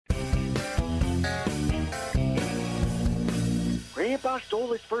Grandpa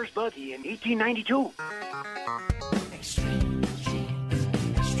stole his first buggy in 1892.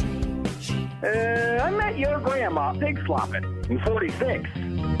 I met your grandma pig slopping in 46.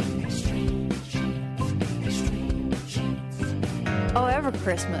 Oh, every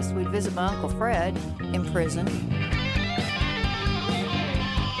Christmas we'd visit my Uncle Fred in prison.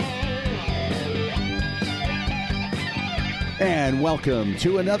 And welcome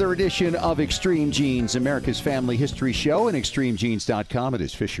to another edition of Extreme Genes, America's family history show, and extremegenes.com. It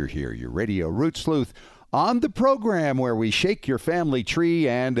is Fisher here, your radio root sleuth, on the program where we shake your family tree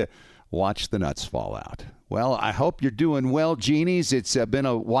and watch the nuts fall out. Well, I hope you're doing well, Genies. It's been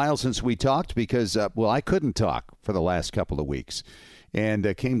a while since we talked because, I couldn't talk for the last couple of weeks.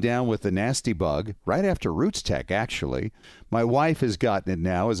 And came down with a nasty bug right after Roots Tech, actually. My wife has gotten it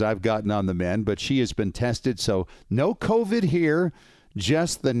now, as I've gotten on the mend, but she has been tested, so no COVID here,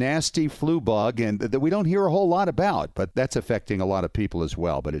 just the nasty flu bug, and that we don't hear a whole lot about, but that's affecting a lot of people as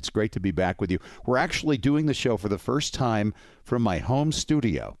well. But it's great to be back with you. We're actually doing the show for the first time from my home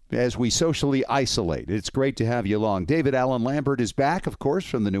studio as we socially isolate. It's great to have you along. David Allen Lambert is back, of course,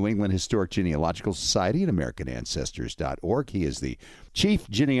 from the New England Historic Genealogical Society and AmericanAncestors.org. He is the chief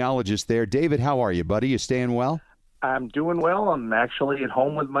genealogist there. David, how are you, buddy? You staying well? I'm doing well. I'm actually at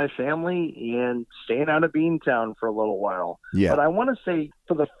home with my family and staying out of Beantown for a little while. Yeah. But I want to say,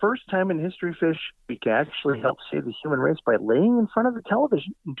 for the first time in history, Fish, we can actually help save the human race by laying in front of the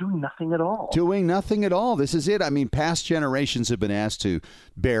television and doing nothing at all. Doing nothing at all. This is it. I mean, past generations have been asked to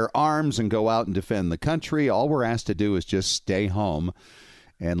bear arms and go out and defend the country. All we're asked to do is just stay home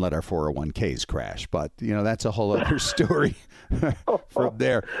and let our 401ks crash. But, that's a whole other story from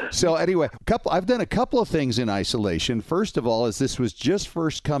there. So anyway, I've done a couple of things in isolation. First of all, as this was just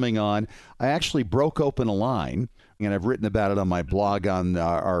first coming on, I actually broke open a line, and I've written about it on my blog on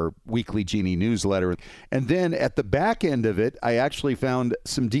our weekly Genie newsletter. And then at the back end of it, I actually found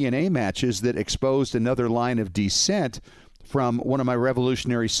some DNA matches that exposed another line of descent from one of my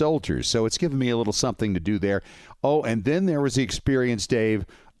Revolutionary soldiers. So it's given me a little something to do there. Oh, and then there was the experience, Dave,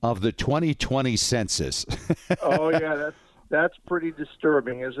 of the 2020 census. Oh, yeah, that's pretty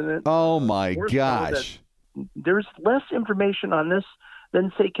disturbing, isn't it? Oh, my gosh. There's less information on this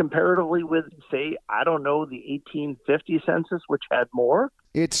than, say, comparatively with, say, I don't know, the 1850 census, which had more.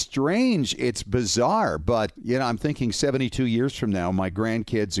 It's strange. It's bizarre. But, I'm thinking 72 years from now, my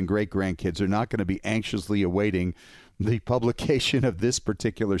grandkids and great-grandkids are not going to be anxiously awaiting the publication of this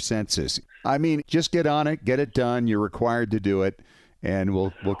particular census. I mean, just get on it, get it done. You're required to do it, and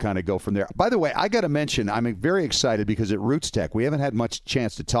we'll kind of go from there. By the way, I got to mention, I'm very excited because at Roots Tech, we haven't had much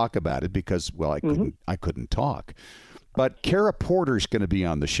chance to talk about it because, I couldn't talk. But Kara Porter's going to be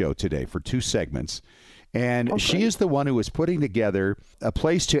on the show today for 2 segments. And she is the one who is putting together a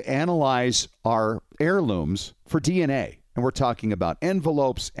place to analyze our heirlooms for DNA. And we're talking about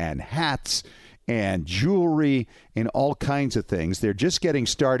envelopes and hats and jewelry and all kinds of things. They're just getting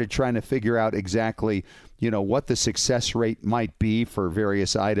started trying to figure out exactly, what the success rate might be for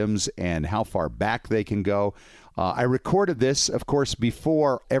various items and how far back they can go. I recorded this, of course,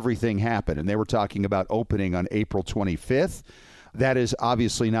 before everything happened, and they were talking about opening on April 25th. That is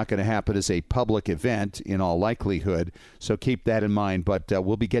obviously not going to happen as a public event in all likelihood, so keep that in mind. But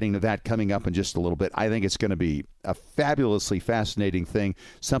we'll be getting to that coming up in just a little bit. I think it's going to be a fabulously fascinating thing,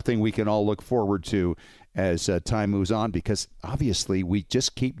 something we can all look forward to as time moves on, because obviously we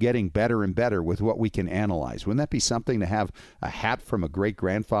just keep getting better and better with what we can analyze. Wouldn't that be something to have a hat from a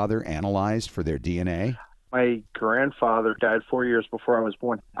great-grandfather analyzed for their DNA? My grandfather died 4 years before I was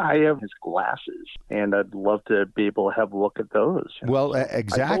born. I have his glasses, and I'd love to be able to have a look at those. Well,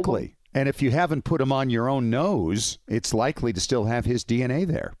 exactly. And if you haven't put them on your own nose, it's likely to still have his DNA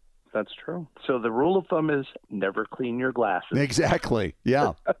there. That's true. So the rule of thumb is never clean your glasses. Exactly.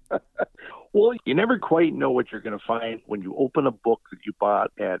 Yeah. Well, you never quite know what you're going to find when you open a book that you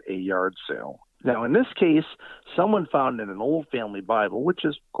bought at a yard sale. Now, in this case, someone found in an old family Bible, which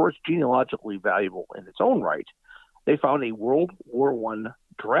is, of course, genealogically valuable in its own right, they found a World War I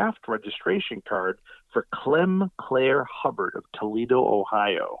draft registration card for Clem Claire Hubbard of Toledo,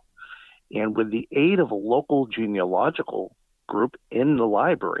 Ohio. And with the aid of a local genealogical group in the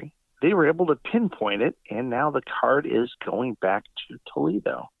library, they were able to pinpoint it, and now the card is going back to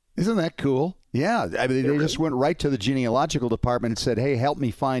Toledo. Isn't that cool? Yeah. I mean, they just went right to the genealogical department and said, hey, help me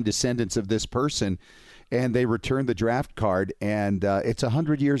find descendants of this person. And they returned the draft card, and it's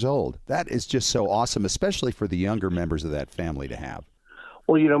 100 years old. That is just so awesome, especially for the younger members of that family to have.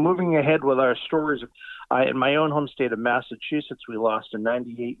 Well, moving ahead with our stories, in my own home state of Massachusetts, we lost a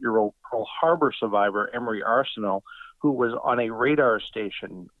 98-year-old Pearl Harbor survivor, Emery Arsenault, who was on a radar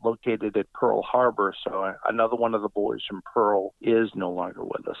station located at Pearl Harbor. So another one of the boys from Pearl is no longer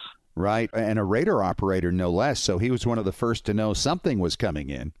with us. Right, and a radar operator, no less. So he was one of the first to know something was coming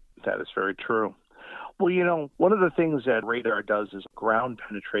in. That is very true. Well, one of the things that radar does is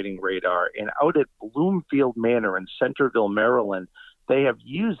ground-penetrating radar. And out at Bloomfield Manor in Centerville, Maryland, they have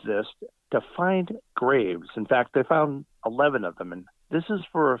used this to find graves. In fact, they found 11 of them. And this is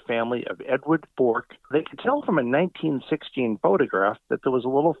for a family of Edward Bork. They could tell from a 1916 photograph that there was a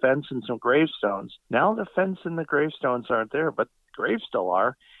little fence and some gravestones. Now the fence and the gravestones aren't there, but the graves still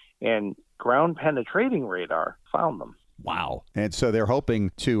are. And ground-penetrating radar found them. Wow. And so they're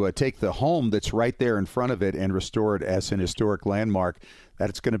hoping to take the home that's right there in front of it and restore it as an historic landmark.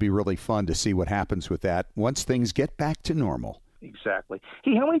 That's going to be really fun to see what happens with that once things get back to normal. Exactly.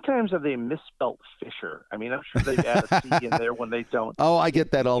 Hey, how many times have they misspelled Fisher? I mean, I'm sure they've added a C in there when they don't. Oh, I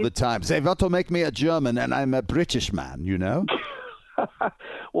get that all the time. They want to make me a German and I'm a British man, you know?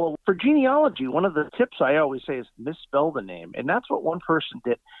 Well, for genealogy, one of the tips I always say is misspell the name. And that's what one person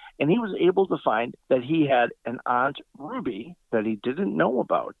did. And he was able to find that he had an Aunt Ruby that he didn't know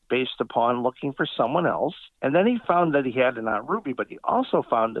about based upon looking for someone else. And then he found that he had an Aunt Ruby, but he also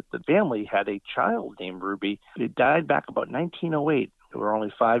found that the family had a child named Ruby who died back about 1908. They were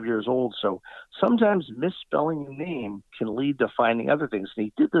only 5 years old. So sometimes misspelling a name can lead to finding other things. And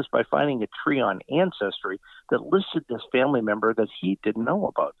he did this by finding a tree on Ancestry that listed this family member that he didn't know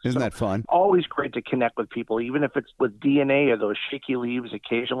about. Isn't that fun? Always great to connect with people, even if it's with DNA or those shaky leaves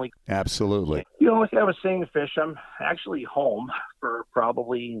occasionally. Absolutely. Like I was saying, Fish, I'm actually home for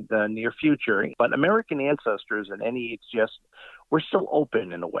probably the near future. But American Ancestors and NEHS, we're still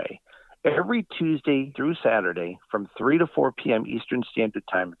open in a way. Every Tuesday through Saturday from 3 to 4 p.m. Eastern Standard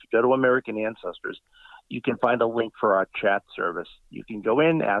Time, if you go to American Ancestors, you can find a link for our chat service. You can go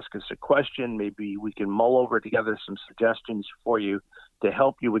in, ask us a question. Maybe we can mull over together some suggestions for you to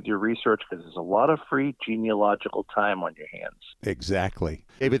help you with your research, because there's a lot of free genealogical time on your hands. Exactly.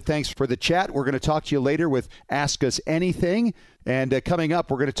 David, thanks for the chat. We're going to talk to you later with Ask Us Anything. And coming up,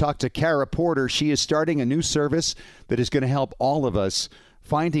 we're going to talk to Kara Porter. She is starting a new service that is going to help all of us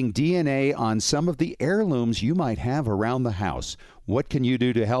finding DNA on some of the heirlooms you might have around the house. What can you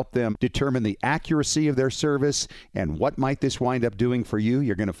do to help them determine the accuracy of their service, and what might this wind up doing for you?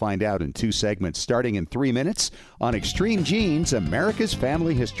 You're going to find out in 2 segments starting in 3 minutes on Extreme Genes, America's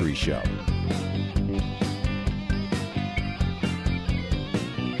Family History Show.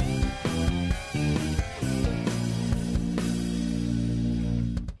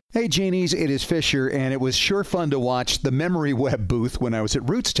 Hey, Genies, it is Fisher, and it was sure fun to watch the Memory Web booth when I was at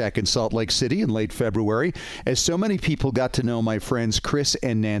Roots Tech in Salt Lake City in late February, as so many people got to know my friends Chris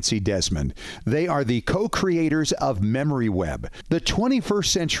and Nancy Desmond. They are the co-creators of Memory Web, the 21st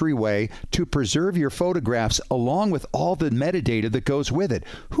century way to preserve your photographs along with all the metadata that goes with it.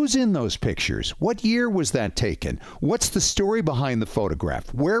 Who's in those pictures? What year was that taken? What's the story behind the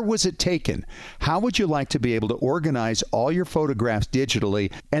photograph? Where was it taken? How would you like to be able to organize all your photographs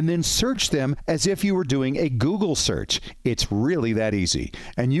digitally and then search them as if you were doing a Google search? It's really that easy.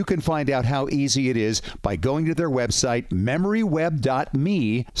 And you can find out how easy it is by going to their website,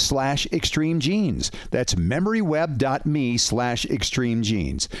 memoryweb.me/extremegenes. That's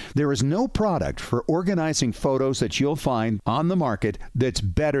memoryweb.me/extremegenes. There is no product for organizing photos that you'll find on the market that's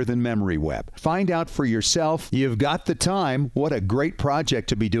better than Memory Web. Find out for yourself. You've got the time. What a great project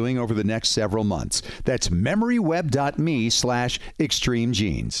to be doing over the next several months. That's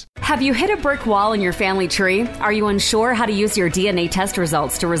memoryweb.me/extremegenes. Have you hit a brick wall in your family tree? Are you unsure how to use your DNA test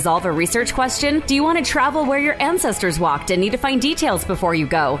results to resolve a research question? Do you want to travel where your ancestors walked and need to find details before you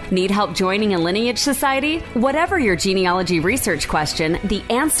go? Need help joining a lineage society? Whatever your genealogy research question, the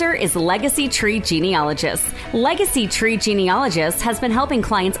answer is Legacy Tree Genealogist. Legacy Tree Genealogist has been helping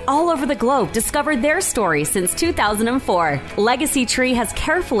clients all over the globe discover their story since 2004. Legacy Tree has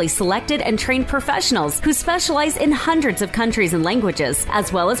carefully selected and trained professionals who specialize in hundreds of countries and languages,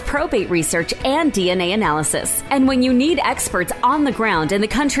 as well as probate research and DNA analysis. And when you need experts on the ground in the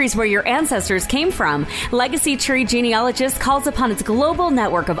countries where your ancestors came from, Legacy Tree Genealogist calls upon its global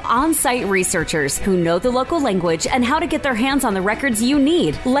network of on-site researchers who know the local language and how to get their hands on the records you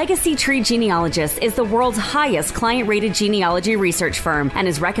need. Legacy Tree Genealogist is the world's highest client-rated genealogy research firm and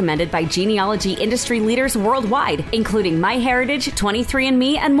is recommended by genealogy industry leaders worldwide, including MyHeritage,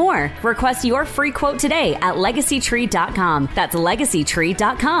 23andMe, and more. Request your free quote today at legacytree.com. That's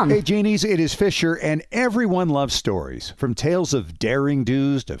legacytree.com. Hey, Genies, it is Fisher, and everyone loves stories. From tales of daring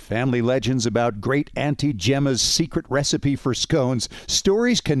do's to family legends about great Auntie Gemma's secret recipe for scones,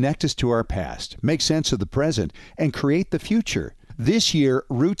 stories connect us to our past, make sense of the present, and create the future. This year,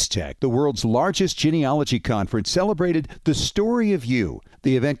 RootsTech, the world's largest genealogy conference, celebrated the story of you.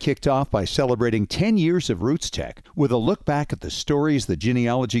 The event kicked off by celebrating 10 years of RootsTech with a look back at the stories the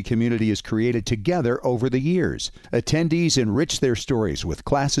genealogy community has created together over the years. Attendees enriched their stories with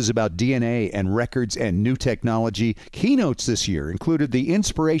classes about DNA and records and new technology. Keynotes this year included the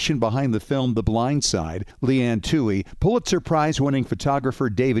inspiration behind the film The Blind Side, Leanne Toohey, Pulitzer Prize-winning photographer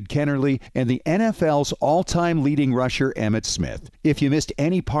David Kennerly, and the NFL's all-time leading rusher Emmitt Smith. If you missed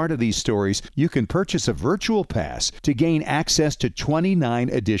any part of these stories, you can purchase a virtual pass to gain access to 29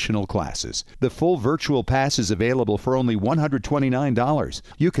 additional classes. The full virtual pass is available for only $129.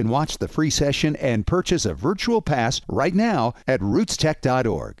 You can watch the free session and purchase a virtual pass right now at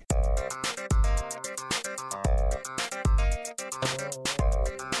rootstech.org.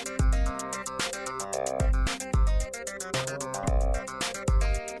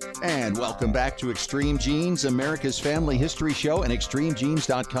 And welcome back to Extreme Genes, America's family history show, and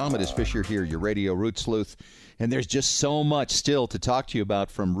extremegenes.com. It is Fisher here, your radio root sleuth. And there's just so much still to talk to you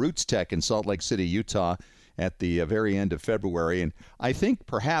about from RootsTech in Salt Lake City, Utah at the very end of February. And I think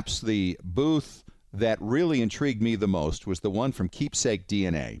perhaps the booth that really intrigued me the most was the one from Keepsake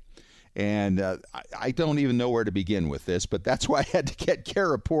DNA. And I don't even know where to begin with this, but that's why I had to get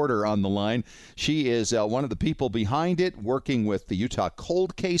Kara Porter on the line. She is one of the people behind it, working with the Utah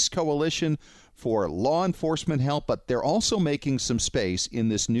Cold Case Coalition for law enforcement help, but they're also making some space in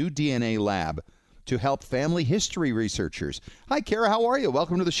this new DNA lab to help family history researchers. Hi, Kara. How are you?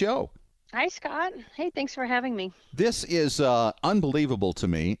 Welcome to the show. Hi, Scott. Hey, thanks for having me. This is unbelievable to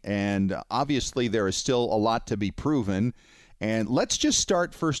me, and obviously there is still a lot to be proven. And let's just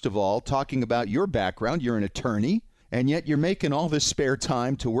start, first of all, talking about your background. You're an attorney, and yet you're making all this spare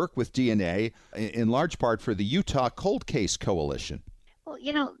time to work with DNA, in large part for the Utah Cold Case Coalition. Well,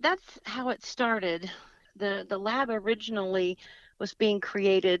 that's how it started. The lab originally was being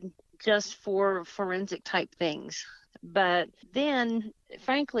created just for forensic type things. But then,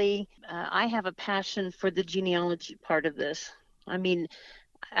 frankly, I have a passion for the genealogy part of this. I mean,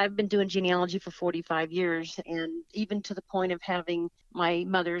 I've been doing genealogy for 45 years, and even to the point of having my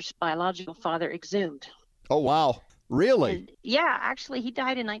mother's biological father exhumed. Oh, wow. Really? And, yeah, actually, he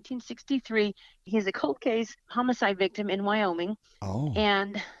died in 1963. He's a cold case homicide victim in Wyoming. Oh.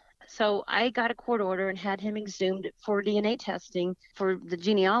 And so I got a court order and had him exhumed for DNA testing for the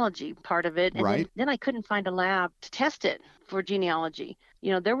genealogy part of it. And right. then I couldn't find a lab to test it for genealogy.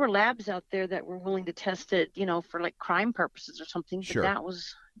 There were labs out there that were willing to test it, for like crime purposes or something. Sure. But that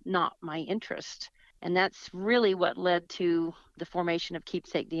was not my interest. And that's really what led to the formation of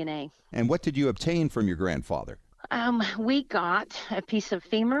Keepsake DNA. And what did you obtain from your grandfather? We got a piece of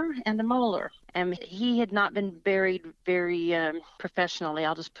femur and a molar. He had not been buried very professionally,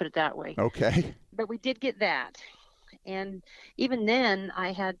 I'll just put it that way. Okay. But we did get that. And even then,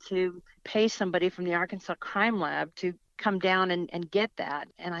 I had to pay somebody from the Arkansas Crime Lab to come down and get that.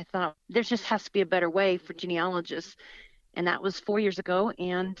 And I thought, there just has to be a better way for genealogists. And that was 4 years ago.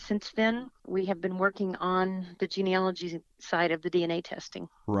 And since then, we have been working on the genealogy side of the DNA testing.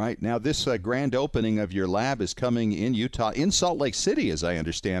 Right. Now, this grand opening of your lab is coming in Utah, in Salt Lake City, as I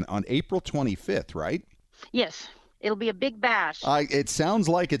understand, on April 25th, right? Yes. It'll be a big bash. It sounds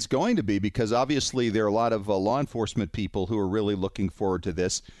like it's going to be, because obviously there are a lot of law enforcement people who are really looking forward to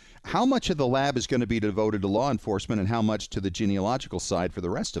this. How much of the lab is going to be devoted to law enforcement and how much to the genealogical side for the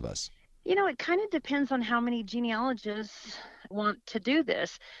rest of us? It kind of depends on how many genealogists want to do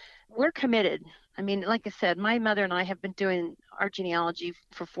this. We're committed. I mean, like I said, my mother and I have been doing our genealogy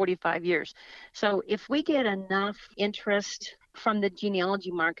for 45 years. So if we get enough interest from the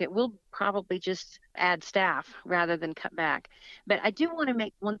genealogy market, we'll probably just add staff rather than cut back. But I do want to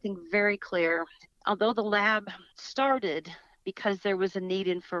make one thing very clear. Although the lab started because there was a need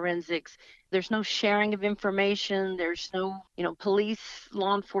in forensics, there's no sharing of information. There's no, police,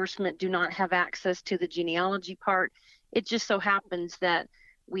 law enforcement do not have access to the genealogy part. It just so happens that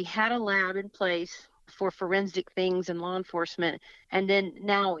we had a lab in place for forensic things and law enforcement. And then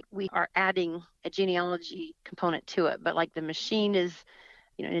now we are adding a genealogy component to it. But like the machine is,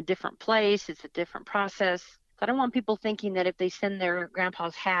 in a different place. It's a different process. I don't want people thinking that if they send their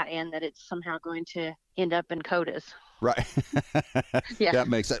grandpa's hat in, that it's somehow going to end up in CODIS. Right. Yeah. That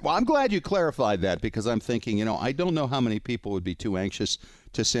makes sense. Well, I'm glad you clarified that, because I'm thinking, I don't know how many people would be too anxious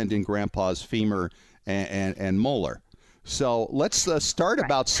to send in grandpa's femur and molar. So let's start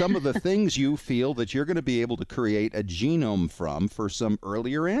about some of the things you feel that you're going to be able to create a genome from for some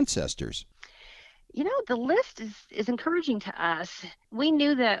earlier ancestors. The list is encouraging to us. We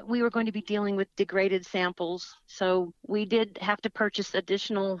knew that we were going to be dealing with degraded samples, so we did have to purchase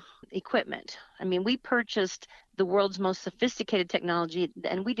additional equipment. I mean, we purchased the world's most sophisticated technology,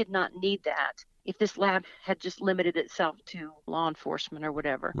 and we did not need that if this lab had just limited itself to law enforcement or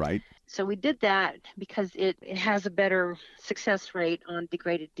whatever. Right. So we did that because it has a better success rate on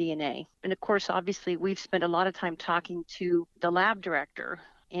degraded DNA. And of course, obviously, we've spent a lot of time talking to the lab director,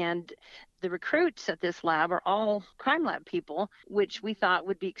 and the recruits at this lab are all crime lab people, which we thought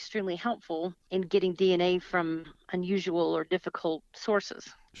would be extremely helpful in getting DNA from unusual or difficult sources.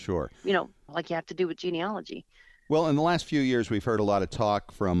 Sure. Like you have to do with genealogy. Well, in the last few years, we've heard a lot of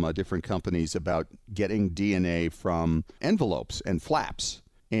talk from different companies about getting DNA from envelopes and flaps.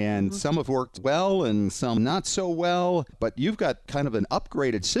 And some have worked well and some not so well. But you've got kind of an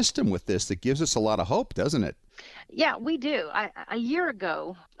upgraded system with this that gives us a lot of hope, doesn't it? Yeah, we do. A year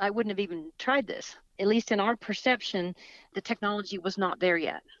ago, I wouldn't have even tried this. At least in our perception, the technology was not there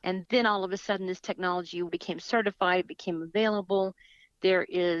yet. And then all of a sudden, this technology became certified, became available. There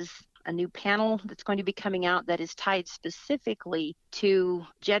is a new panel that's going to be coming out that is tied specifically to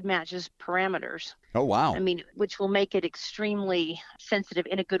GEDmatch's parameters. Oh, wow. I mean, which will make it extremely sensitive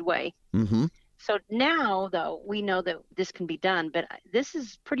in a good way. Mm-hmm. So now, though, we know that this can be done, but this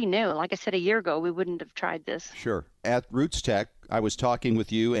is pretty new. Like I said, a year ago, we wouldn't have tried this. Sure. At Roots Tech, I was talking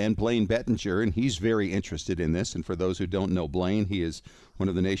with you and Blaine Bettinger, and he's very interested in this. And for those who don't know Blaine, he is one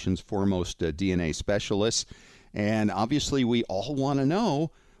of the nation's foremost DNA specialists. And obviously, we all want to know,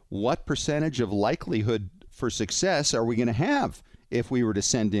 what percentage of likelihood for success are we going to have if we were to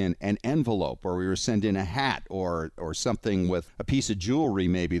send in an envelope, or we were to send in a hat, or something with a piece of jewelry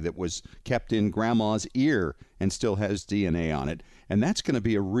maybe that was kept in grandma's ear and still has DNA on it? And that's going to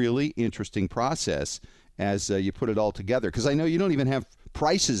be a really interesting process as you put it all together. Because I know you don't even have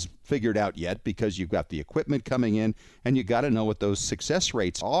prices figured out yet, because you've got the equipment coming in, and you got to know what those success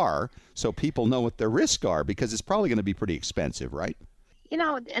rates are so people know what their risks are, because it's probably going to be pretty expensive, right?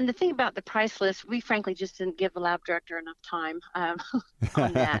 And the thing about the price list, we frankly just didn't give the lab director enough time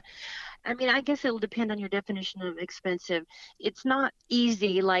on that. I mean, I guess it'll depend on your definition of expensive. It's not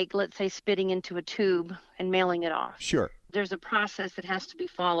easy, like, let's say, spitting into a tube and mailing it off. Sure. There's a process that has to be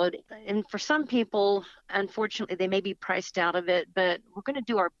followed. And for some people, unfortunately, they may be priced out of it, but we're going to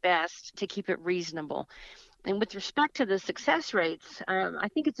do our best to keep it reasonable. And with respect to the success rates, I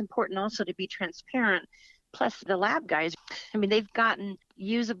think it's important also to be transparent. Plus, the lab guys, I mean, they've gotten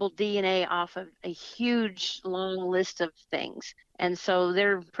usable DNA off of a huge, long list of things. And so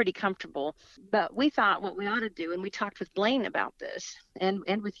they're pretty comfortable. But we thought what we ought to do, and we talked with Blaine about this, and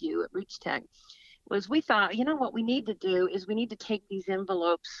with you at Roots Tech, was we thought, what we need to do is we need to take these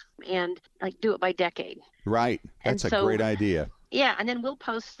envelopes and do it by decade. Right. That's a great idea. Yeah, and then we'll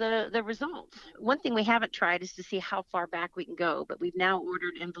post the results. One thing we haven't tried is to see how far back we can go, but we've now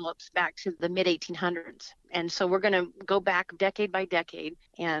ordered envelopes back to the mid-1800s. And so we're going to go back decade by decade,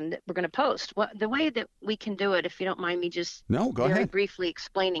 and we're going to post. The way that we can do it, if you don't mind me just very briefly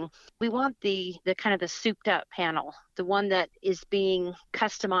explaining, we want the kind of the souped-up panel, the one that is being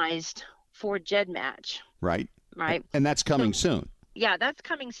customized for GEDmatch. Right. Right. And that's coming soon. Yeah, that's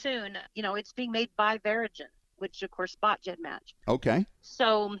coming soon. It's being made by Verigen, which of course bought GEDmatch. Okay.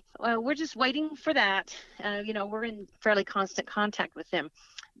 So we're just waiting for that. We're in fairly constant contact with them.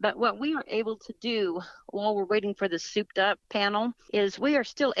 But what we are able to do while we're waiting for the souped up panel is we are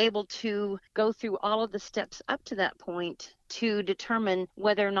still able to go through all of the steps up to that point to determine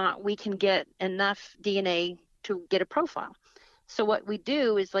whether or not we can get enough DNA to get a profile. So what we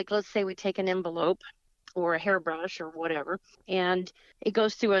do is, let's say we take an envelope or a hairbrush or whatever, and it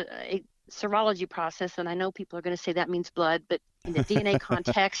goes through a serology process. And I know people are going to say that means blood, but in the DNA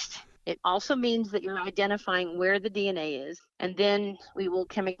context, it also means that you're identifying where the DNA is. And then we will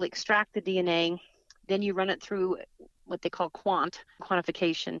chemically extract the DNA. Then you run it through what they call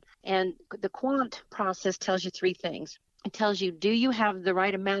quantification. And the quant process tells you three things. It tells you, do you have the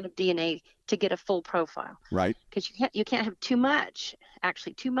right amount of DNA to get a full profile? Right. Because you can't have too much.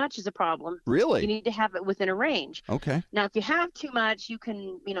 Actually, too much is a problem. Really? You need to have it within a range. Okay. Now, if you have too much, you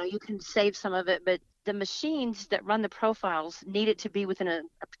can save some of it, but the machines that run the profiles need it to be within a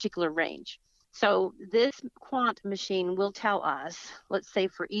particular range. So this quant machine will tell us, let's say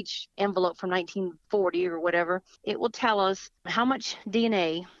for each envelope from 1940 or whatever, it will tell us how much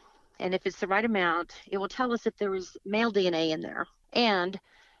DNA. And if it's the right amount, it will tell us if there is male DNA in there. And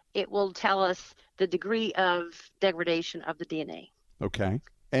it will tell us the degree of degradation of the DNA. Okay.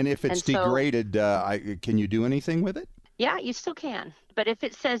 And if it's degraded, can you do anything with it? Yeah, you still can. But if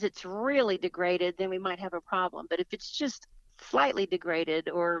it says it's really degraded, then we might have a problem. But if it's just slightly degraded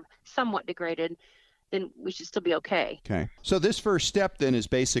or somewhat degraded, then we should still be okay. Okay. So this first step then is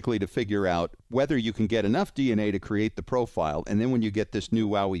basically to figure out whether you can get enough DNA to create the profile. And then when you get this new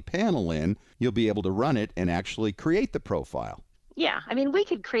WowWee panel in, you'll be able to run it and actually create the profile. Yeah. I mean, we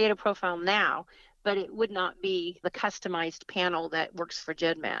could create a profile now, but it would not be the customized panel that works for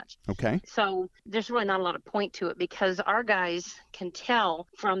GEDmatch. Okay. So there's really not a lot of point to it because our guys can tell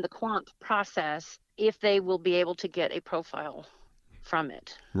from the quant process if they will be able to get a profile from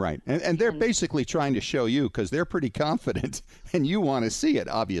it. Right. And they're basically trying to show you, because they're pretty confident, and you want to see it,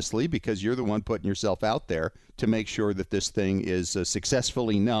 obviously, because you're the one putting yourself out there to make sure that this thing is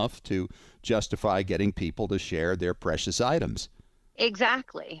successful enough to justify getting people to share their precious items.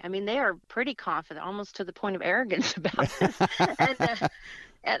 Exactly. I mean, they are pretty confident, almost to the point of arrogance about this.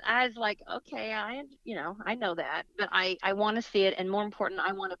 And I was like, okay, I know that, but I want to see it. And more important,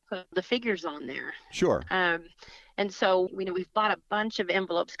 I want to put the figures on there. Sure. And so, we've bought a bunch of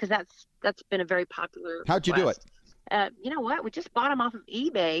envelopes because that's been a very popular How'd you request. do it? You know what? We just bought them off of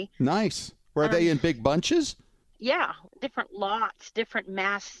eBay. Nice. Were they in big bunches? Yeah, different lots, different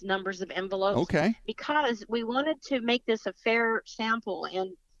mass numbers of envelopes. Okay. Because we wanted to make this a fair sample,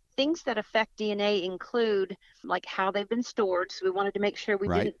 and things that affect DNA include like how they've been stored. So we wanted to make sure we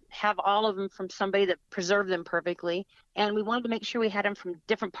didn't have all of them from somebody that preserved them perfectly. And we wanted to make sure we had them from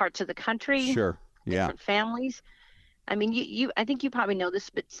different parts of the country. Sure. Yeah. Different families. I mean, I think you probably know this,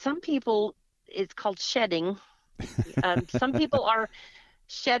 but some people, it's called shedding. Some people are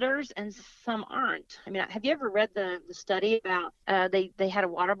shedders and some aren't. I mean, have you ever read the study about they had a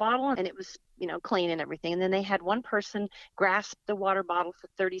water bottle and it was clean and everything, and then they had one person grasp the water bottle for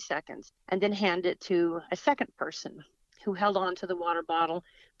 30 seconds and then hand it to a second person who held on to the water bottle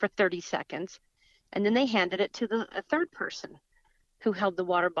for 30 seconds, and then they handed it to a third person who held the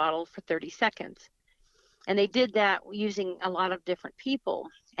water bottle for 30 seconds. And they did that using a lot of different people,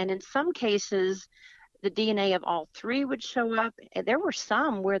 and in some cases the DNA of all three would show up. And there were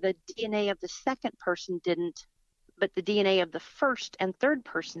some where the DNA of the second person didn't, but the DNA of the first and third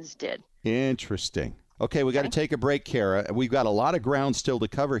persons did. Interesting. Okay, we got to take a break, Kara. We've got a lot of ground still to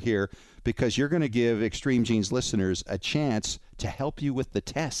cover here because you're going to give Extreme Genes listeners a chance to help you with the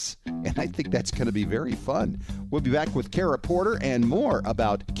tests. And I think that's going to be very fun. We'll be back with Kara Porter and more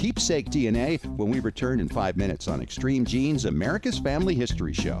about keepsake DNA when we return in 5 minutes on Extreme Genes, America's Family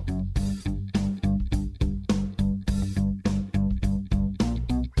History Show.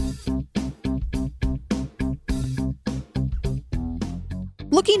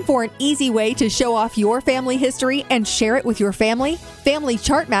 Looking for an easy way to show off your family history and share it with your family? Family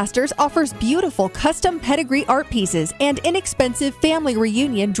Chartmasters offers beautiful custom pedigree art pieces and inexpensive family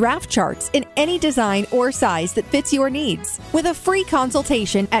reunion draft charts in any design or size that fits your needs. With a free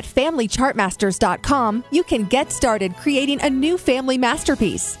consultation at FamilyChartmasters.com, you can get started creating a new family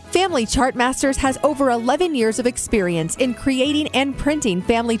masterpiece. Family Chartmasters has over 11 years of experience in creating and printing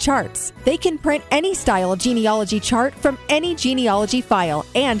family charts. They can print any style of genealogy chart from any genealogy file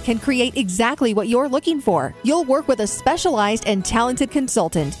and can create exactly what you're looking for. You'll work with a specialized and talented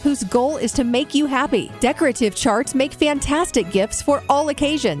consultant whose goal is to make you happy. Decorative charts make fantastic gifts for all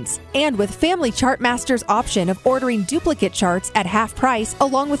occasions. And with Family Chartmasters' option of ordering duplicate charts at half price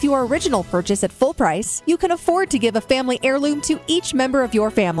along with your original purchase at full price, you can afford to give a family heirloom to each member of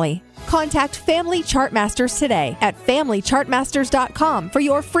your family. Contact Family Chartmasters today at FamilyChartmasters.com for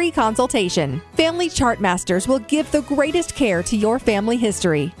your free consultation. Family Chartmasters will give the greatest care to your family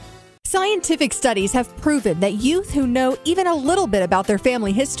history. Scientific studies have proven that youth who know even a little bit about their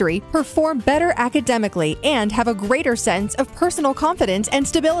family history perform better academically and have a greater sense of personal confidence and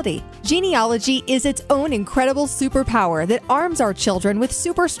stability. Genealogy is its own incredible superpower that arms our children with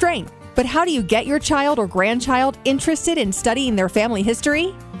super strength. But how do you get your child or grandchild interested in studying their family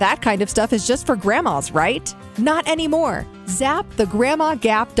history? That kind of stuff is just for grandmas, right? Not anymore.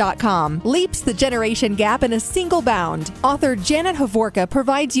 ZapTheGrandmaGap.com leaps the generation gap in a single bound. Author Janet Havorka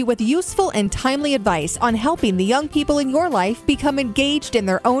provides you with useful and timely advice on helping the young people in your life become engaged in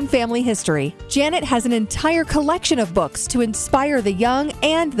their own family history. Janet has an entire collection of books to inspire the young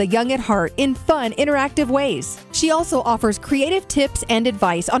and the young at heart in fun, interactive ways. She also offers creative tips and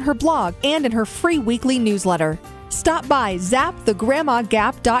advice on her blog and in her free weekly newsletter. Stop by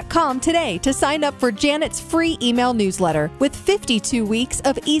ZapTheGrandmaGap.com today to sign up for Janet's free email newsletter with 52 weeks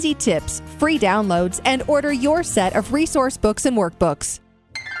of easy tips, free downloads, and order your set of resource books and workbooks.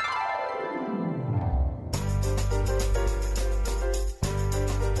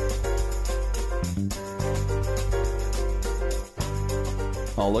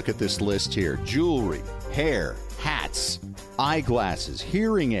 Oh, look at this list here. Jewelry, hair, hats, eyeglasses,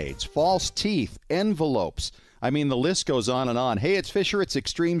 hearing aids, false teeth, envelopes. I mean, the list goes on and on. Hey, it's Fisher. It's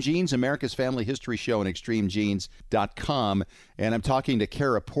Extreme Genes, America's Family History Show, and extremegenes.com. And I'm talking to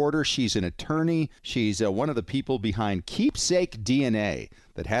Kara Porter. She's an attorney. She's one of the people behind Keepsake DNA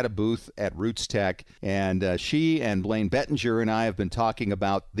that had a booth at Roots Tech. And she and Blaine Bettinger and I have been talking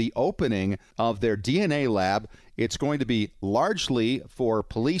about the opening of their DNA lab. It's going to be largely for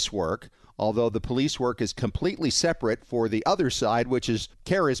police work, although the police work is completely separate for the other side, which is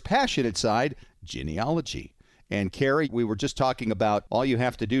Kara's passionate side, genealogy. And Carrie, we were just talking about all you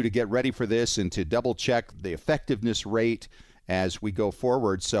have to do to get ready for this and to double check the effectiveness rate as we go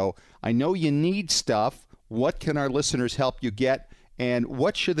forward. So I know you need stuff. What can our listeners help you get? And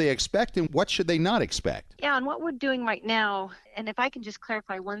what should they expect and what should they not expect? Yeah, and what we're doing right now, and if I can just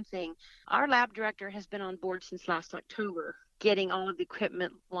clarify one thing, our lab director has been on board since last October, getting all of the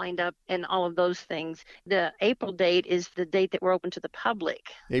equipment lined up and all of those things. The April date is the date that we're open to the public.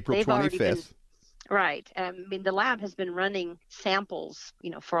 April 25th. Right. I mean, the lab has been running samples,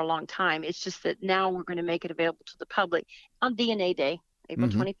 for a long time. It's just that now we're going to make it available to the public on DNA Day, April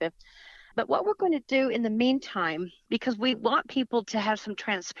 25th. But what we're going to do in the meantime, because we want people to have some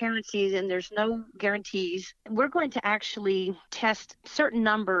transparency and there's no guarantees, we're going to actually test certain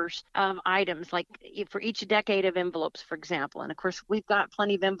numbers of items, like for each decade of envelopes, for example. And of course, we've got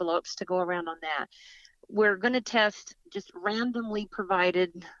plenty of envelopes to go around on that. We're going to test just randomly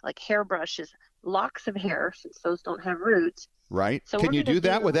provided, like hairbrushes, locks of hair, since those don't have roots. Right. So can you do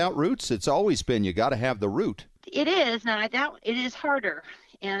that without roots? It's always been you got to have the root. It is. Now, it is harder.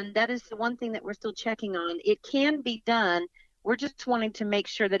 And that is the one thing that we're still checking on. It can be done. We're just wanting to make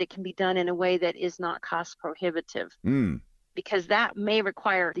sure that it can be done in a way that is not cost prohibitive. Because that may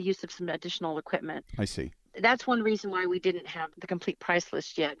require the use of some additional equipment. I see. That's one reason why we didn't have the complete price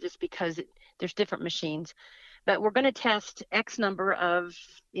list yet, just because there's different machines. But we're going to test X number of,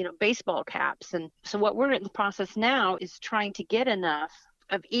 baseball caps. And so what we're in the process now is trying to get enough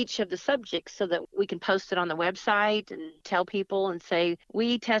of each of the subjects so that we can post it on the website and tell people and say,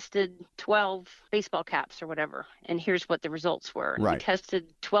 we tested 12 baseball caps or whatever, and here's what the results were. Right. We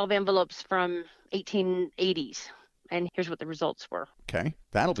tested 12 envelopes from 1880s, and here's what the results were. Okay,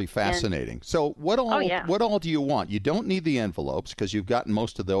 that'll be fascinating. So what all do you want? You don't need the envelopes because you've gotten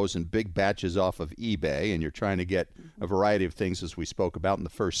most of those in big batches off of eBay, and you're trying to get a variety of things as we spoke about in the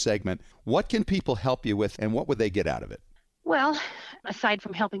first segment. What can people help you with, and what would they get out of it? Well, aside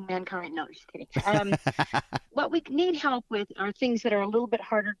from helping mankind, no, just kidding. What we need help with are things that are a little bit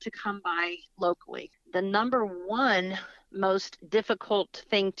harder to come by locally. The number one most difficult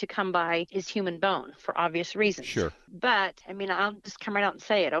thing to come by is human bone for obvious reasons. Sure. But, I'll just come right out and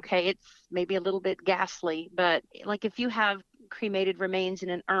say it, okay? It's maybe a little bit ghastly, but like if you have cremated remains in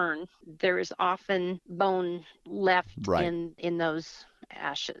an urn, there is often bone left in those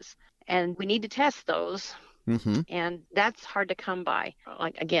ashes. And we need to test those. And that's hard to come by,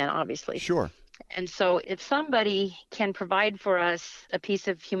 again, obviously. Sure. And so if somebody can provide for us a piece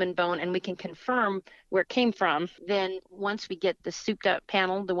of human bone and we can confirm where it came from, then once we get the souped up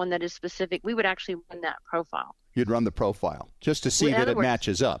panel, the one that is specific, we would actually run that profile. You'd run the profile just to see that it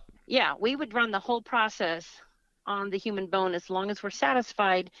matches up. Yeah, we would run the whole process on the human bone as long as we're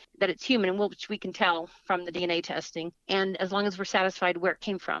satisfied that it's human, which we can tell from the DNA testing, and as long as we're satisfied where it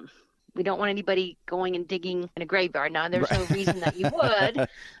came from. We don't want anybody going and digging in a graveyard. Now, there's no reason that you would.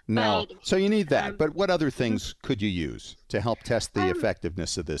 No. So you need that. But what other things could you use to help test the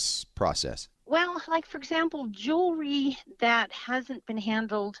effectiveness of this process? Well, like, for example, jewelry that hasn't been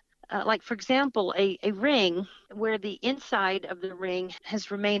handled, like, for example, a ring where the inside of the ring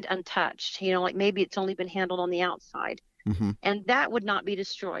has remained untouched. Like maybe it's only been handled on the outside. And that would not be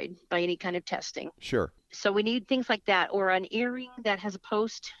destroyed by any kind of testing. Sure. So we need things like that, or an earring that has a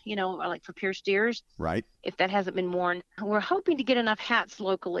post, like for pierced ears. Right. If that hasn't been worn. We're hoping to get enough hats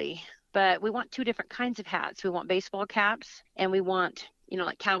locally, but we want two different kinds of hats. We want baseball caps, and we want,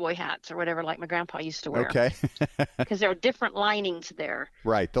 like cowboy hats or whatever, like my grandpa used to wear. Okay. Because there are different linings there.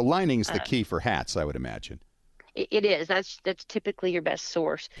 Right. The lining's the key for hats, I would imagine. It is. That's typically your best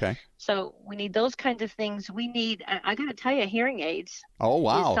source. Okay. So we need those kinds of things. We need, I got to tell you, hearing aids. Oh,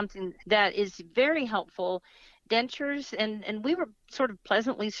 wow. Is something that is very helpful. Dentures, and we were sort of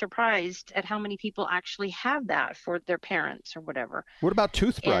pleasantly surprised at how many people actually have that for their parents or whatever. What about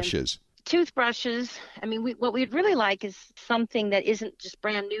toothbrushes? Toothbrushes, what we'd really like is something that isn't just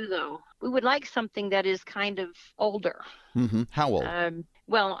brand new, though. We would like something that is kind of older. How old?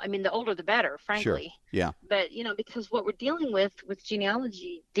 Well, the older the better, frankly. Sure. Yeah. But, because what we're dealing with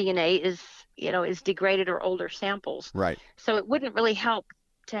genealogy DNA is degraded or older samples. Right. So it wouldn't really help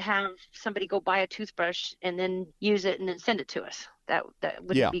to have somebody go buy a toothbrush and then use it and then send it to us. that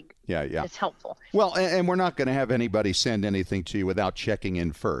would be it's helpful. Well, and we're not going to have anybody send anything to you without checking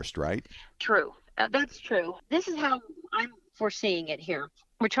in first, right? True. That's true. This is how I'm foreseeing it here.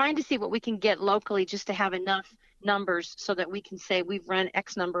 We're trying to see what we can get locally just to have enough numbers so that we can say we've run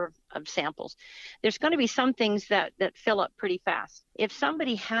X number of samples. There's going to be some things that fill up pretty fast. If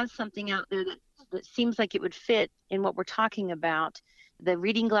somebody has something out there that seems like it would fit in what we're talking about, the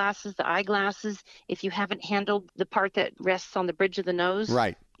reading glasses, the eyeglasses, if you haven't handled the part that rests on the bridge of the nose.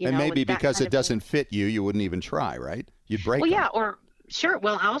 Right. And maybe because it doesn't fit you wouldn't even try, right? You'd break them. Yeah, or sure.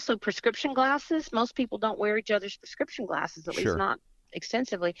 Well, also prescription glasses. Most people don't wear each other's prescription glasses, at least not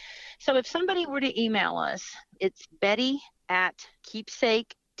extensively. So if somebody were to email us, it's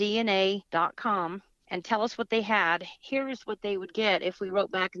betty@keepsakedna.com and tell us what they had. Here's what they would get if we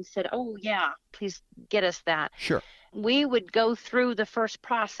wrote back and said, oh, yeah, please get us that. Sure. We would go through the first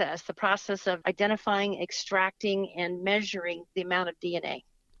process, the process of identifying, extracting, and measuring the amount of DNA.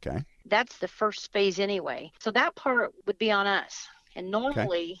 Okay. That's the first phase anyway. So that part would be on us. And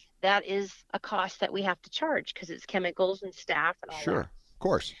normally that is a cost that we have to charge because it's chemicals and staff and all that. Sure, of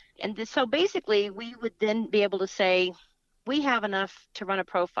course. And so basically we would then be able to say, we have enough to run a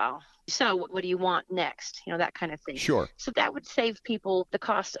profile. So what do you want next? That kind of thing. Sure. So that would save people the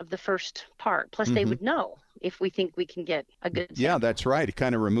cost of the first part. Plus they would know if we think we can get a good sample. Yeah, that's right. It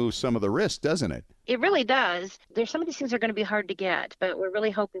kind of removes some of the risk, doesn't it? It really does. There's some of these things are going to be hard to get, but we're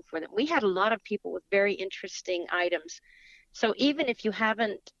really hoping for them. We had a lot of people with very interesting items. So even if you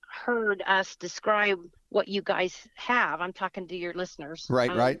haven't heard us describe what you guys have, I'm talking to your listeners.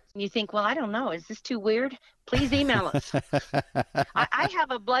 Right. You think, well, I don't know. Is this too weird? Please email us. I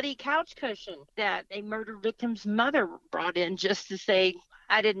have a bloody couch cushion that a murder victim's mother brought in just to say,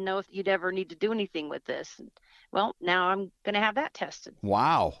 I didn't know if you'd ever need to do anything with this. Well, now I'm going to have that tested.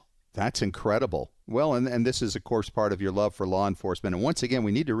 Wow. That's incredible. Well, and this is, of course, part of your love for law enforcement. And once again,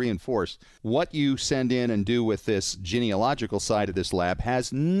 we need to reinforce what you send in and do with this genealogical side of this lab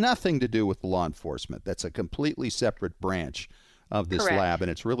has nothing to do with law enforcement. That's a completely separate branch of this lab,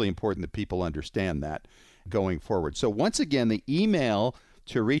 and it's really important that people understand that going forward. So once again, the email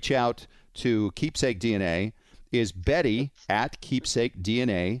to reach out to Keepsake DNA is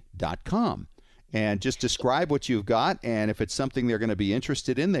betty@keepsakedna.com. And just describe what you've got, and if it's something they're going to be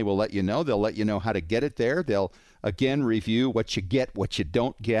interested in, they will let you know. They'll let you know how to get it there. They'll, again, review what you get, what you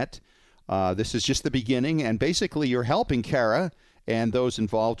don't get. This is just the beginning, and basically you're helping Kara and those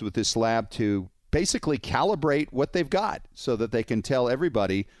involved with this lab to basically calibrate what they've got so that they can tell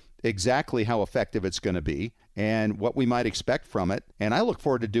everybody exactly how effective it's going to be and what we might expect from it. And I look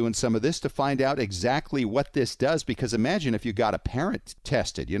forward to doing some of this to find out exactly what this does, because imagine if you got a parent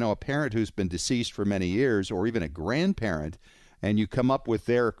tested, a parent who's been deceased for many years, or even a grandparent, and you come up with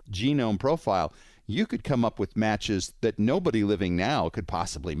their genome profile, you could come up with matches that nobody living now could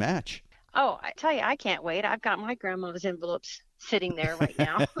possibly match. Oh, I tell you, I can't wait. I've got my grandmother's envelopes sitting there right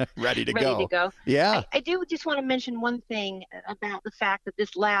now. Ready to go. Yeah. I do just want to mention one thing about the fact that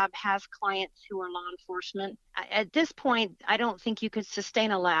this lab has clients who are law enforcement. At this point, I don't think you could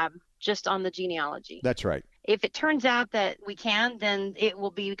sustain a lab just on the genealogy. That's right. If it turns out that we can, then it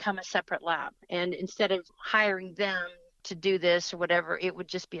will become a separate lab. And instead of hiring them to do this or whatever, it would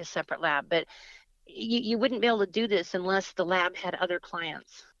just be a separate lab. But you wouldn't be able to do this unless the lab had other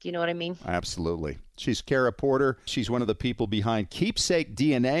clients. Do you know what I mean? Absolutely. She's Kara Porter. She's one of the people behind Keepsake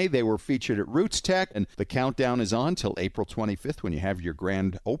DNA. They were featured at Roots Tech, and the countdown is on till April 25th when you have your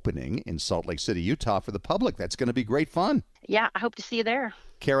grand opening in Salt Lake City, Utah for the public. That's going to be great fun. Yeah, I hope to see you there.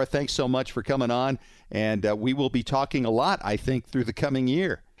 Kara, thanks so much for coming on, and we will be talking a lot, I think, through the coming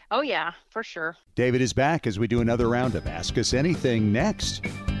year. Oh, yeah, for sure. David is back as we do another round of Ask Us Anything next.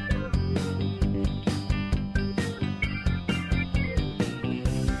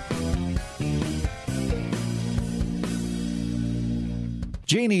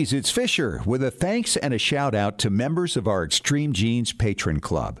 Genies, it's Fisher with a thanks and a shout out to members of our Extreme Genes Patron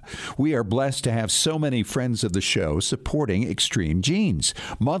Club. We are blessed to have so many friends of the show supporting Extreme Genes.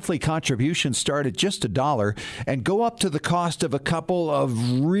 Monthly contributions start at just $1 and go up to the cost of a couple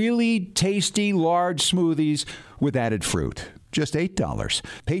of really tasty large smoothies with added fruit. Just $8.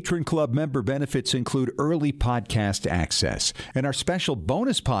 Patron Club member benefits include early podcast access, and our special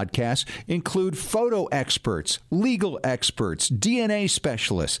bonus podcasts include photo experts, legal experts, DNA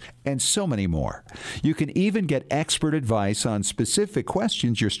specialists, and so many more. You can even get expert advice on specific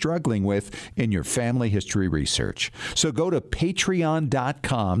questions you're struggling with in your family history research. So go to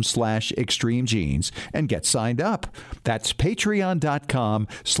patreon.com/extremegenes and get signed up. That's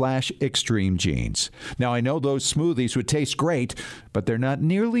patreon.com/extremegenes. Now, I know those smoothies would taste great, but they're not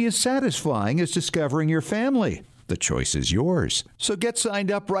nearly as satisfying as discovering your family. The choice is yours. So get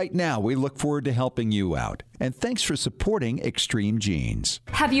signed up right now. We look forward to helping you out. And thanks for supporting Extreme Genes.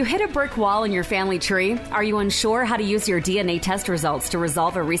 Have you hit a brick wall in your family tree? Are you unsure how to use your DNA test results to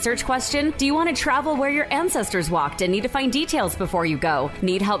resolve a research question? Do you want to travel where your ancestors walked and need to find details before you go?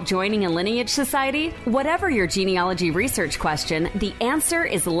 Need help joining a lineage society? Whatever your genealogy research question, the answer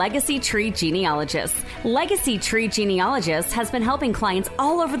is Legacy Tree Genealogist. Legacy Tree Genealogist has been helping clients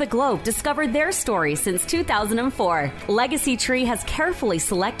all over the globe discover their story since 2004. Legacy Tree has carefully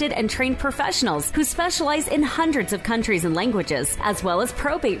selected and trained professionals who specialize in hundreds of countries and languages, as well as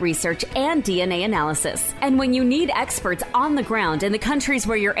probate research and DNA analysis. And when you need experts on the ground in the countries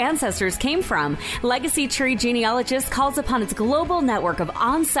where your ancestors came from, Legacy Tree Genealogist calls upon its global network of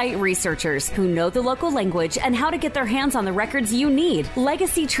on-site researchers who know the local language and how to get their hands on the records you need.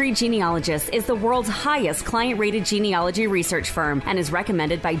 Legacy Tree Genealogist is the world's highest client-rated genealogy research firm and is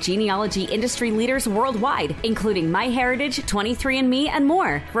recommended by genealogy industry leaders worldwide, including MyHeritage, 23andMe, and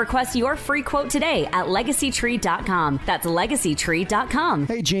more. Request your free quote today at legacytree.com. That's legacytree.com.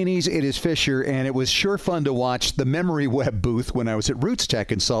 Hey, Genies, it is Fisher, and it was sure fun to watch the Memory Web booth when I was at Roots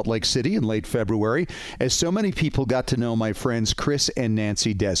Tech in Salt Lake City in late February, as so many people got to know my friends Chris and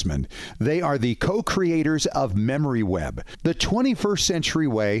Nancy Desmond. They are the co-creators of Memory Web, the 21st century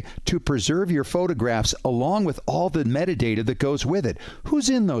way to preserve your photographs along with all the metadata that goes with it. Who's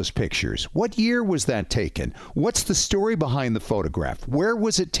in those pictures? What year was that taken? What's the story behind the photograph? Where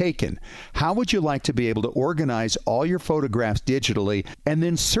was it taken? How would you like to be able to organize all your photographs digitally and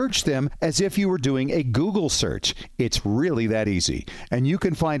then search them as if you were doing a Google search? It's really that easy. And you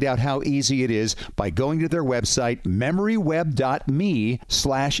can find out how easy it is by going to their website,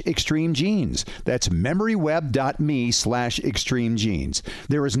 memoryweb.me/extremegenes. That's memoryweb.me/extremegenes.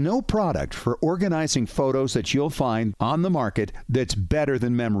 There is no product for organizing photos that you'll find on the market that's better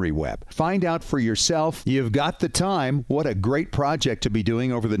than MemoryWeb. Find out for yourself. You've got the time. What a great project to be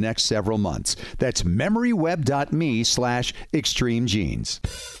doing over the next several months. That's memoryweb.me/extremegenes.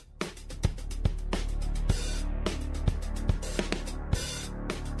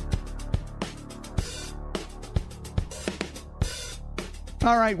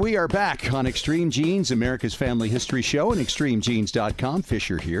 All right, we are back on Extreme Genes, America's Family History Show, and extremegenes.com.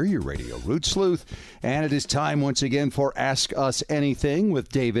 Fisher here, your radio root sleuth. And it is time once again for Ask Us Anything with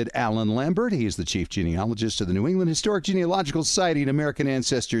David Allen Lambert. He is the chief genealogist of the New England Historic Genealogical Society and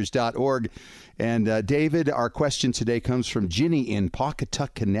AmericanAncestors.org. And David, our question today comes from Ginny in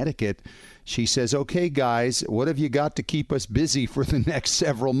Pawcatuck, Connecticut. She says, okay, guys, what have you got to keep us busy for the next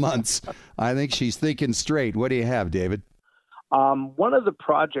several months? I think she's thinking straight. What do you have, David? One of the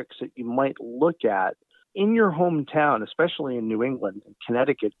projects that you might look at in your hometown, especially in New England and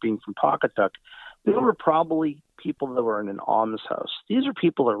Connecticut, being from Pawcatuck, there were probably people that were in an almshouse. These are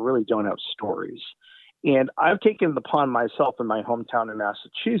people that really don't have stories. And I've taken it upon myself in my hometown in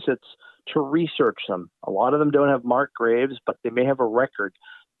Massachusetts to research them. A lot of them don't have marked graves, but they may have a record.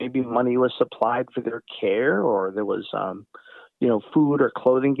 Maybe money was supplied for their care, or there was, food or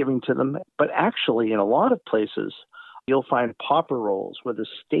clothing given to them. But actually, in a lot of places, you'll find pauper rolls where the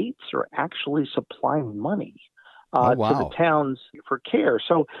states are actually supplying money to the towns for care.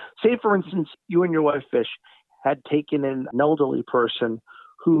 So say, for instance, you and your wife, Fish, had taken in an elderly person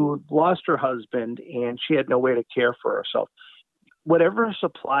who lost her husband and she had no way to care for herself. Whatever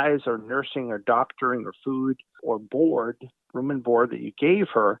supplies or nursing or doctoring or food or board, room and board that you gave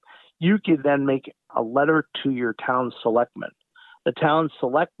her, you could then make a letter to your town selectman. The town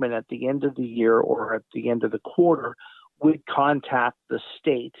selectman at the end of the year or at the end of the quarter would contact the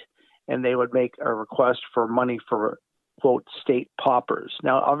state, and they would make a request for money for, quote, state paupers.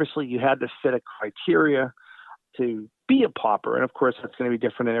 Now, obviously, you had to fit a criteria to be a pauper, and of course, that's going to be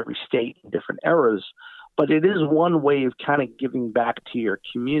different in every state in different eras, but it is one way of kind of giving back to your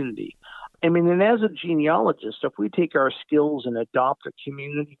community. I mean, and as a genealogist, if we take our skills and adopt a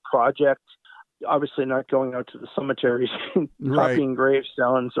community project, obviously not going out to the cemeteries and copying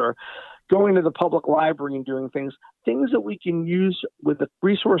gravestones or going to the public library and doing things that we can use with the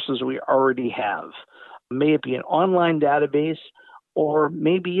resources we already have. May it be an online database, or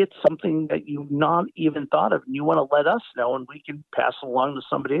maybe it's something that you've not even thought of and you want to let us know and we can pass it along to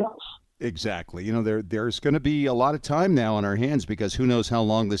somebody else. Exactly. You know, there's going to be a lot of time now on our hands because who knows how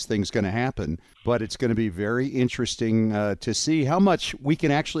long this thing's going to happen. But it's going to be very interesting to see how much we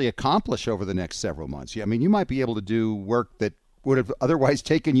can actually accomplish over the next several months. Yeah, I mean, you might be able to do work that would have otherwise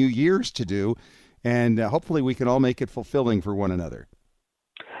taken you years to do, and hopefully we can all make it fulfilling for one another.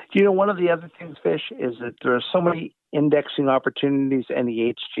 You know, one of the other things, Fish, is that there are so many indexing opportunities, and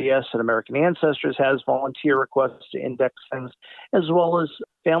the HGS and American Ancestors has volunteer requests to index things, as well as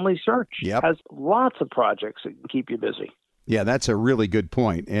Family Search Yep. has lots of projects that can keep you busy. Yeah, that's a really good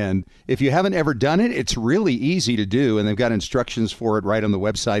point. And if you haven't ever done it, it's really easy to do. And they've got instructions for it right on the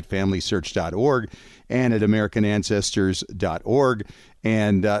website, familysearch.org, and at americanancestors.org.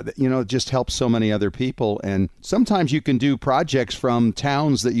 And, it just helps so many other people. And sometimes you can do projects from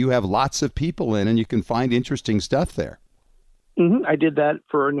towns that you have lots of people in, and you can find interesting stuff there. Mm-hmm. I did that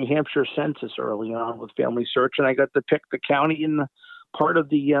for a New Hampshire census early on with Family Search, and I got to pick the county and the part of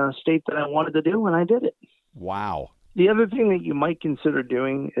the state that I wanted to do, and I did it. Wow. The other thing that you might consider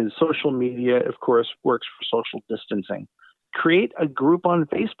doing is social media, of course, works for social distancing. Create a group on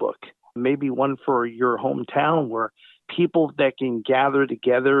Facebook, maybe one for your hometown where people that can gather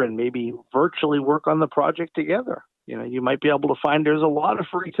together and maybe virtually work on the project together. You might be able to find there's a lot of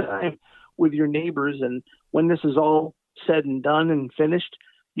free time with your neighbors. And when this is all said and done and finished,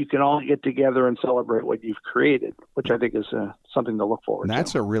 you can all get together and celebrate what you've created, which I think is something to look forward to.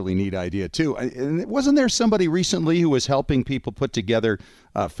 That's a really neat idea, too. And wasn't there somebody recently who was helping people put together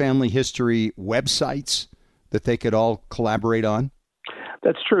family history websites that they could all collaborate on?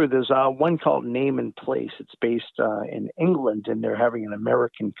 That's true. There's one called Name and Place. It's based in England, and they're having an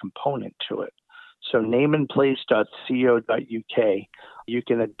American component to it. So nameandplace.co.uk. You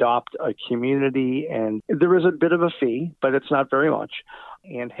can adopt a community, and there is a bit of a fee, but it's not very much.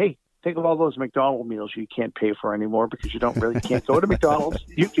 And hey, think of all those McDonald's meals you can't pay for anymore because you can't go to McDonald's.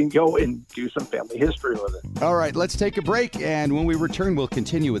 You can go and do some family history with it. All right, let's take a break. And when we return, we'll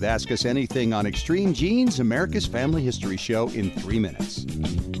continue with Ask Us Anything on Extreme Genes, America's Family History Show, in 3 minutes.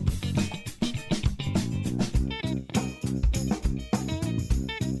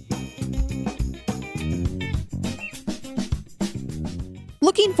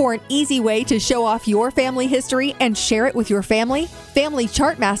 Looking for an easy way to show off your family history and share it with your family? Family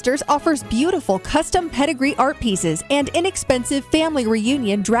Chartmasters offers beautiful custom pedigree art pieces and inexpensive family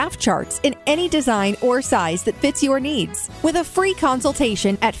reunion draft charts in any design or size that fits your needs. With a free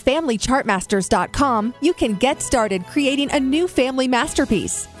consultation at FamilyChartmasters.com, you can get started creating a new family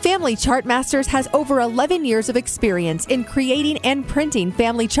masterpiece. Family Chartmasters has over 11 years of experience in creating and printing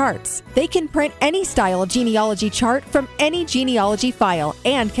family charts. They can print any style genealogy chart from any genealogy file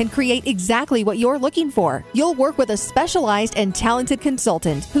and can create exactly what you're looking for. You'll work with a specialized and talented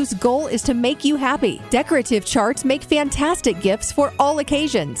consultant whose goal is to make you happy. Decorative charts make fantastic gifts for all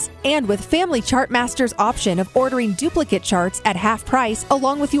occasions. And with Family Chartmasters' option of ordering duplicate charts at half price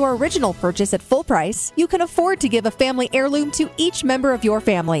along with your original purchase at full price, you can afford to give a family heirloom to each member of your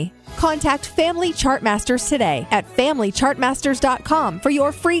family. Contact Family Chartmasters today at FamilyChartmasters.com for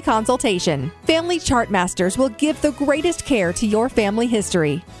your free consultation. Family Chartmasters will give the greatest care to your family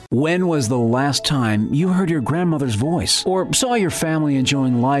history. When was the last time you heard your grandmother's voice or saw your family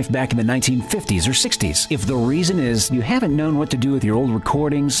enjoying life back in the 1950s or 60s? If the reason is you haven't known what to do with your old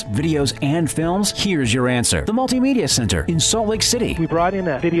recordings, videos, and films, here's your answer. The Multimedia Center in Salt Lake City. We brought in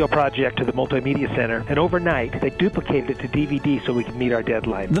a video project to the Multimedia Center, and overnight they duplicated it to DVD so we could meet our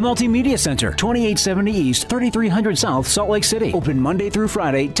deadline. The Multimedia Center, 2870 East, 3300 South, Salt Lake City. Open Monday through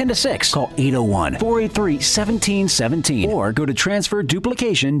Friday, 10 to 6. Call 801-483-1717 or go to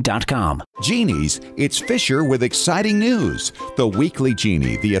transferduplication.com. Genies, it's Fisher with exciting news. The Weekly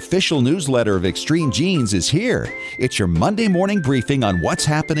Genie, the official newsletter of Extreme Genes, is here. It's your Monday morning briefing on what's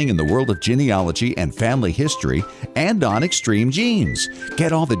happening in the world of genealogy and family history and on Extreme Genes.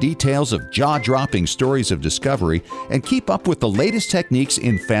 Get all the details of jaw-dropping stories of discovery and keep up with the latest techniques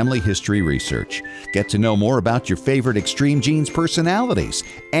in family history research. Get to know more about your favorite Extreme Genes personalities,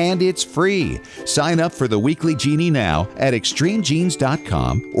 and it's free. Sign up for the Weekly Genie now at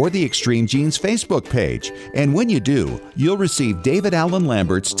extremegenes.com or the Extreme Genes Facebook page. And when you do, you'll receive David Allen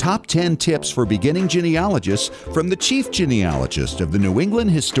Lambert's top 10 tips for beginning genealogists from the chief genealogist of the New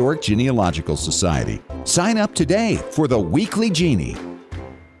England Historic Genealogical Society. Sign up today for the Weekly Genie.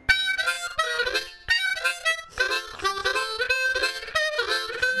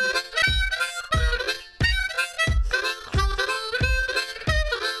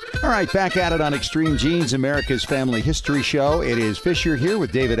 All right, back at it on Extreme Genes, America's Family History Show. It is Fisher here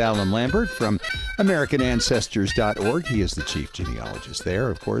with David Allen Lambert from AmericanAncestors.org. He is the chief genealogist there,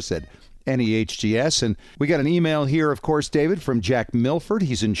 of course, at NEHGS. And we got an email here, of course, David, from Jack Milford.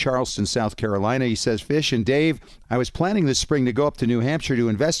 He's in Charleston, South Carolina. He says, Fish and Dave, I was planning this spring to go up to New Hampshire to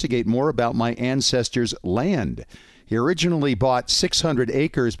investigate more about my ancestors' land. He originally bought 600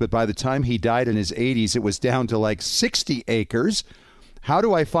 acres, but by the time he died in his 80s, it was down to like 60 acres. How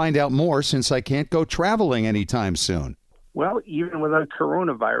do I find out more since I can't go traveling anytime soon? Well, even without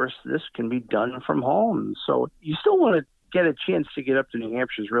coronavirus, this can be done from home. So you still want to get a chance to get up to New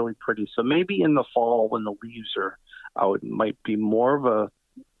Hampshire is really pretty. So maybe in the fall when the leaves are out, it might be more of a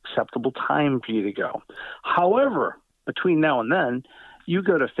acceptable time for you to go. However, between now and then, you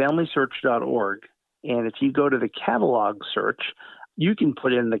go to familysearch.org, and if you go to the catalog search, you can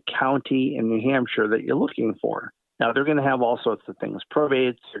put in the county in New Hampshire that you're looking for. Now, they're going to have all sorts of things,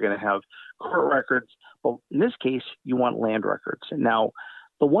 probates, they're going to have court records, but in this case, you want land records. And now,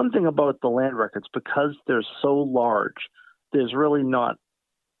 the one thing about the land records, because they're so large, there's really not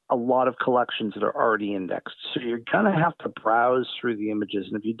a lot of collections that are already indexed. So you're going to have to browse through the images.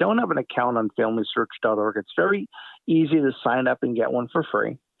 And if you don't have an account on familysearch.org, it's very easy to sign up and get one for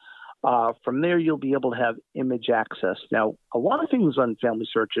free. From there, you'll be able to have image access. Now, a lot of things on Family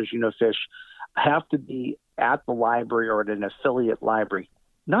Search, as you know, Fish, have to be at the library or at an affiliate library.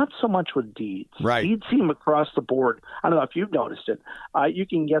 Not so much with deeds. Right. Deeds seem across the board. I don't know if you've noticed it. You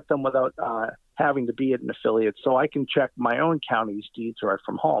can get them without having to be at an affiliate. So I can check my own county's deeds right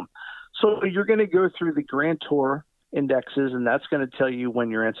from home. So you're going to go through the grantor indexes, and that's going to tell you when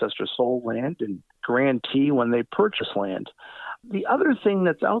your ancestors sold land, and grantee when they purchased land. The other thing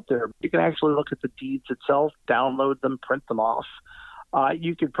that's out there, you can actually look at the deeds itself, download them, print them off.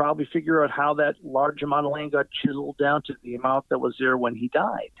 You could probably figure out how that large amount of land got chiseled down to the amount that was there when he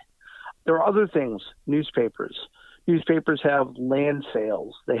died. There are other things, newspapers. Newspapers have land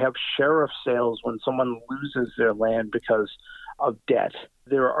sales. They have sheriff sales when someone loses their land because of debt.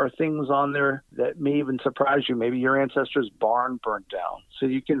 There are things on there that may even surprise you. Maybe your ancestor's barn burnt down. So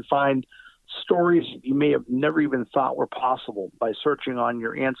you can find stories you may have never even thought were possible by searching on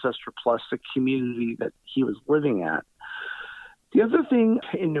your Ancestor Plus, the community that he was living at. The other thing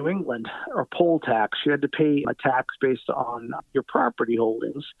in New England, or poll tax, you had to pay a tax based on your property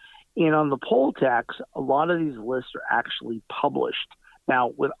holdings. And on the poll tax, a lot of these lists are actually published.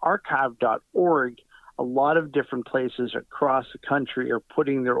 Now, with archive.org, a lot of different places across the country are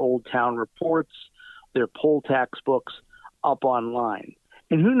putting their old town reports, their poll tax books up online.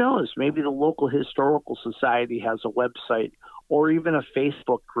 And who knows, maybe the local historical society has a website or even a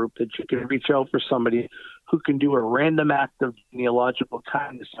Facebook group that you can reach out for somebody who can do a random act of genealogical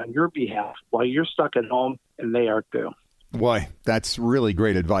kindness on your behalf while you're stuck at home and they are too. Boy, that's really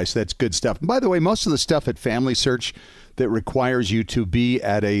great advice. That's good stuff. And by the way, most of the stuff at Family Search that requires you to be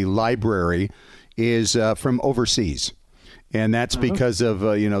at a library is from overseas. And that's because of,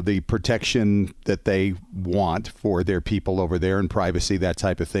 the protection that they want for their people over there and privacy, that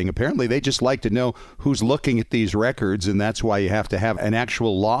type of thing. Apparently, they just like to know who's looking at these records, and that's why you have to have an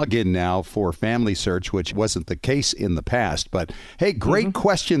actual login now for Family Search, which wasn't the case in the past. But, hey, great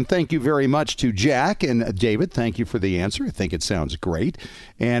question. Thank you very much to Jack. And David, thank you for the answer. I think it sounds great.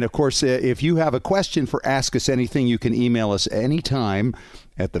 And, of course, if you have a question for Ask Us Anything, you can email us anytime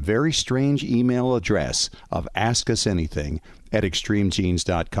at the very strange email address of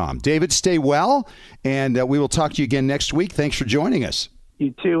askusanything@extremegenes.com. David, stay well, and we will talk to you again next week. Thanks for joining us.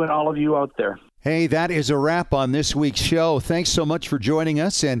 You too, and all of you out there. Hey, that is a wrap on this week's show. Thanks so much for joining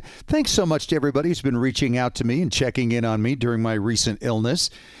us, and thanks so much to everybody who's been reaching out to me and checking in on me during my recent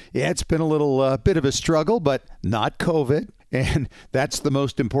illness. Yeah, it's been a little bit of a struggle, but not COVID. And that's the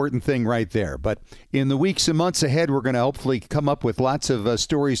most important thing right there. But in the weeks and months ahead, we're going to hopefully come up with lots of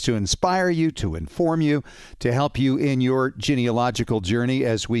stories to inspire you, to inform you, to help you in your genealogical journey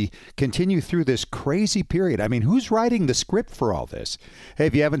as we continue through this crazy period. I mean, who's writing the script for all this? Hey,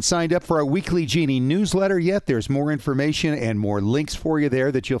 if you haven't signed up for our weekly Genie newsletter yet, there's more information and more links for you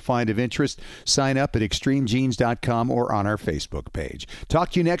there that you'll find of interest. Sign up at extremegenes.com or on our Facebook page.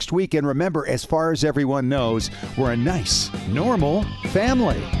 Talk to you next week. And remember, as far as everyone knows, we're a nice, normal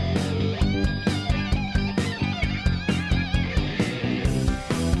family.